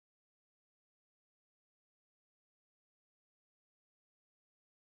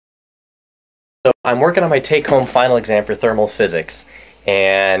So I'm working on my take-home final exam for thermal physics,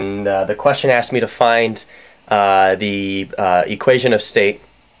 and the question asked me to find the equation of state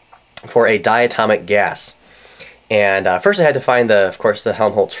for a diatomic gas. And first I had to find, of course, the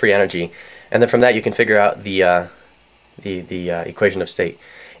Helmholtz free energy, and then from that you can figure out the equation of state.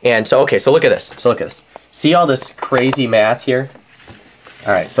 And so, okay, so look at this. So look at this. See all this crazy math here?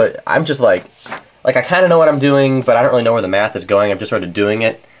 All right, so I'm just like I kind of know what I'm doing, but I don't really know where the math is going. I'm just sort of doing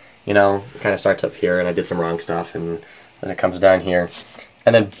it. You know, it kind of starts up here, and I did some wrong stuff, and then it comes down here.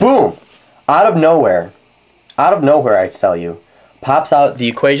 And then, boom! Out of nowhere, I tell you, pops out the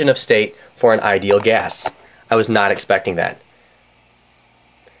equation of state for an ideal gas. I was not expecting that.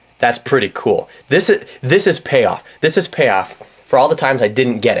 That's pretty cool. This is payoff. This is payoff for all the times I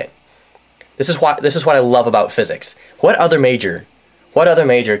didn't get it. This is what I love about physics. What other major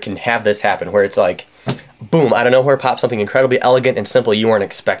can have this happen, where it's like, boom, out of nowhere pops something incredibly elegant and simple you weren't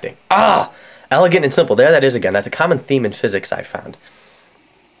expecting. Ah! Elegant and simple. There that is again. That's a common theme in physics I've found.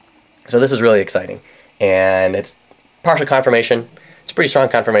 So this is really exciting. And it's partial confirmation. It's pretty strong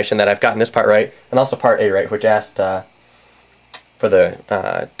confirmation that I've gotten this part right, and also part A right, which asked for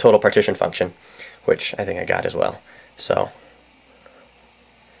the total partition function, which I think I got as well. So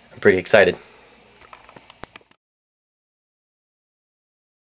I'm pretty excited.